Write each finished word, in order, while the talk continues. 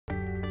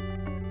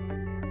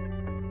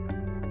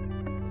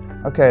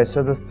Okay,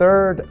 so the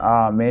third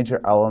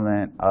major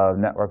element of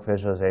network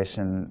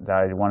visualization that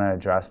I want to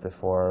address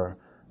before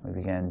we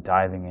begin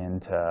diving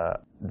into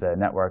the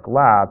network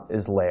lab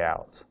is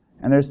layout.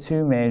 And there's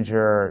two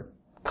major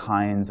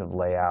kinds of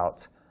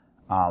layout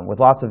with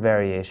lots of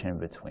variation in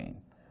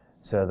between.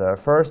 So the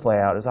first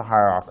layout is a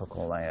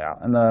hierarchical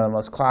layout, and the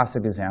most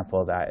classic example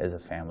of that is a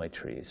family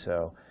tree.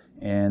 So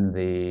in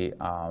the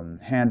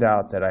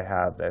handout that I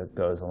have that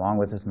goes along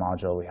with this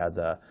module, we have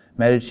the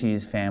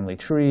Medici's family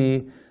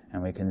tree,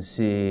 and we can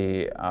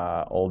see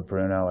old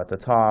Bruno at the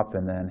top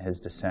and then his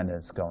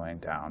descendants going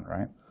down,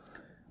 right?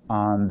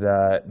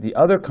 The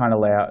other kind of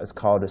layout is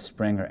called a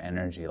Springer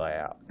energy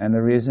layout. And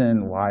the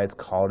reason why it's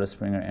called a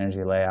Springer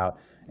energy layout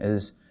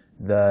is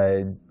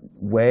the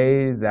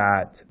way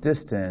that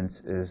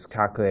distance is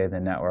calculated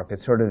in the network.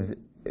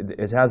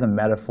 It has a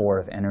metaphor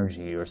of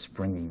energy or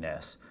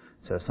springiness.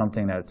 So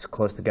something that's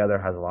close together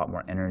has a lot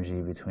more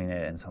energy between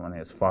it, and something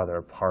that's farther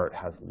apart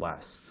has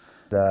less.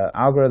 The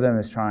algorithm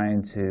is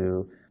trying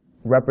to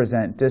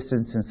represent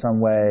distance in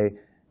some way,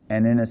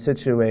 and in a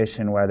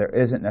situation where there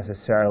isn't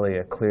necessarily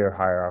a clear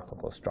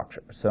hierarchical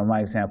structure. So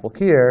my example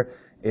here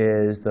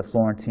is the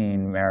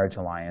Florentine marriage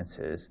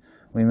alliances.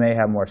 We may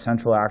have more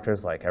central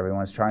actors, like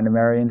everyone's trying to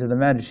marry into the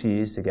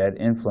Medicis to get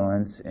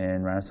influence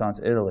in Renaissance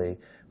Italy,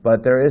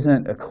 but there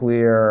isn't a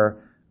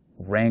clear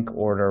rank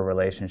order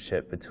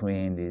relationship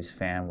between these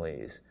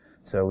families.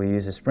 So we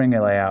use a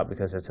Springer layout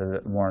because it's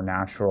a more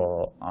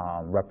natural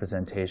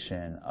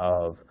representation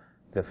of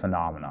the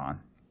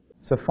phenomenon.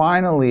 So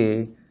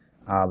finally,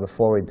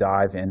 before we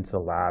dive into the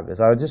lab,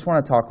 I just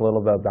want to talk a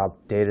little bit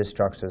about data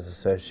structures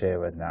associated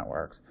with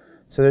networks.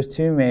 So there's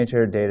two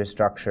major data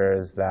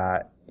structures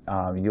that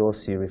you'll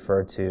see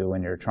referred to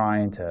when you're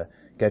trying to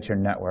get your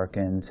network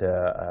into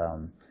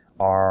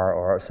R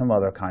or some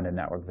other kind of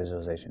network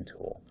visualization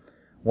tool.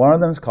 One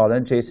of them is called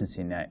an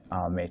adjacency net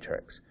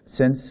matrix.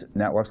 Since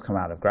networks come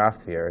out of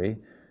graph theory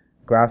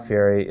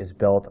is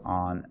built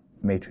on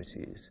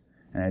matrices.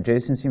 An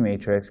adjacency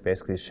matrix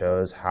basically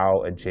shows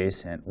how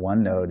adjacent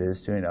one node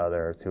is to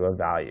another through a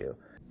value.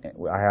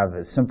 I have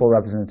a simple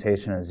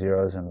representation of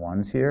zeros and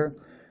ones here.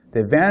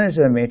 The advantage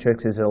of a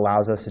matrix is it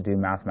allows us to do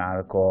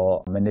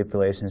mathematical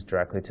manipulations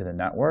directly to the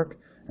network,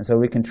 and so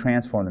we can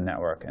transform the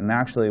network. And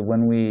actually,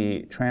 when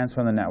we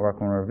transform the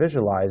network, when we're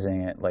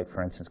visualizing it, like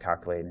for instance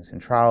calculating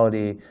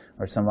centrality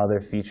or some other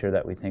feature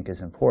that we think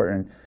is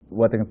important,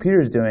 what the computer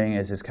is doing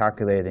is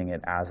calculating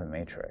it as a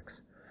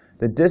matrix.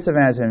 The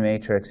disadvantage of a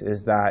matrix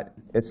is that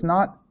it's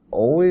not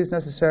always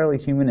necessarily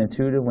human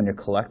intuitive when you're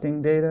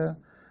collecting data.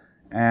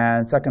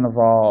 And second of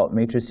all,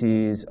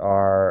 matrices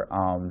are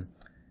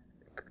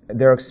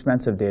they're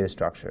expensive data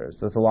structures.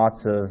 There's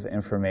lots of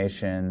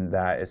information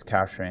that it's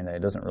capturing that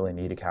it doesn't really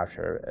need to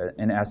capture.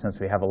 In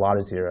essence, we have a lot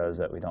of zeros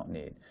that we don't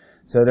need.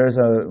 So there's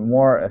a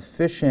more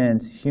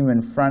efficient,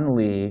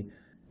 human-friendly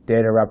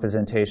data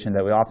representation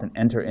that we often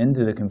enter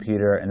into the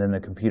computer, and then the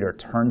computer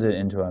turns it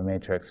into a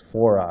matrix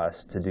for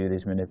us to do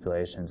these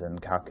manipulations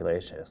and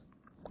calculations.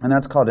 And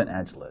that's called an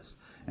edge list.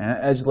 And an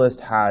edge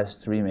list has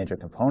three major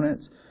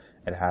components.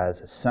 It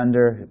has a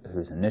sender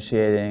who's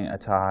initiating a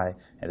tie,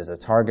 it has a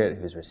target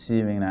who's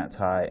receiving that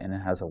tie, and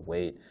it has a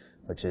weight,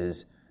 which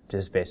is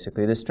just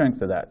basically the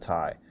strength of that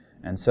tie.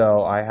 And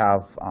so I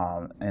have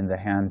in the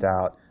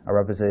handout a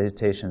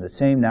representation of the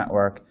same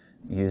network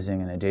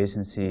using an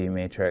adjacency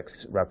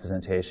matrix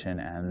representation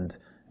and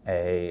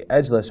a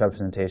edge list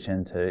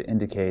representation to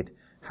indicate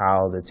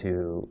how the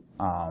two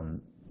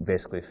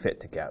basically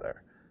fit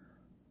together.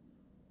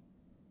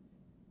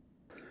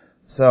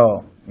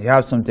 So you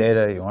have some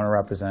data, you want to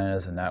represent it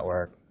as a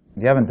network.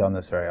 You haven't done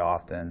this very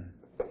often.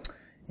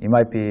 You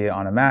might be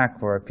on a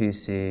Mac or a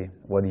PC.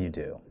 What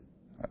do?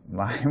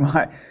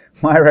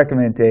 My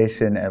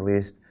recommendation, at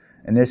least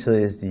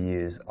initially, is to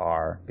use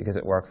R because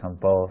it works on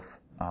both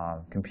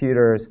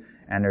computers,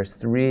 and there's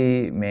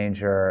three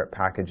major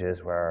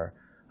packages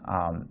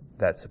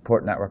that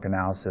support network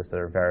analysis that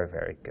are very,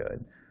 very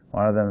good.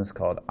 One of them is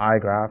called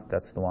iGraph.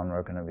 That's the one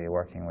we're going to be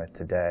working with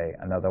today.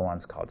 Another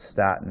one's called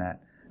StatNet,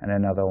 and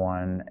another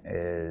one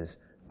is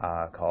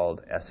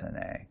called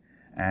SNA.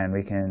 And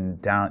you can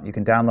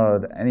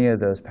download any of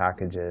those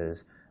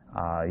packages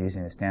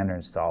using the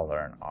standard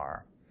installer in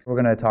R. We're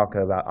going to talk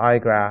about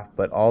iGraph,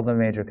 but all the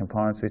major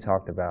components we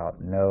talked about,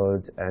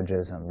 nodes,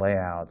 edges, and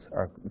layouts,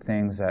 are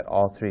things that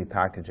all three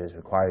packages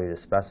require you to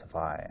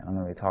specify. And I'm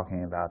going to be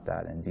talking about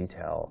that in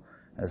detail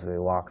as we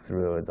walk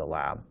through the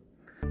lab.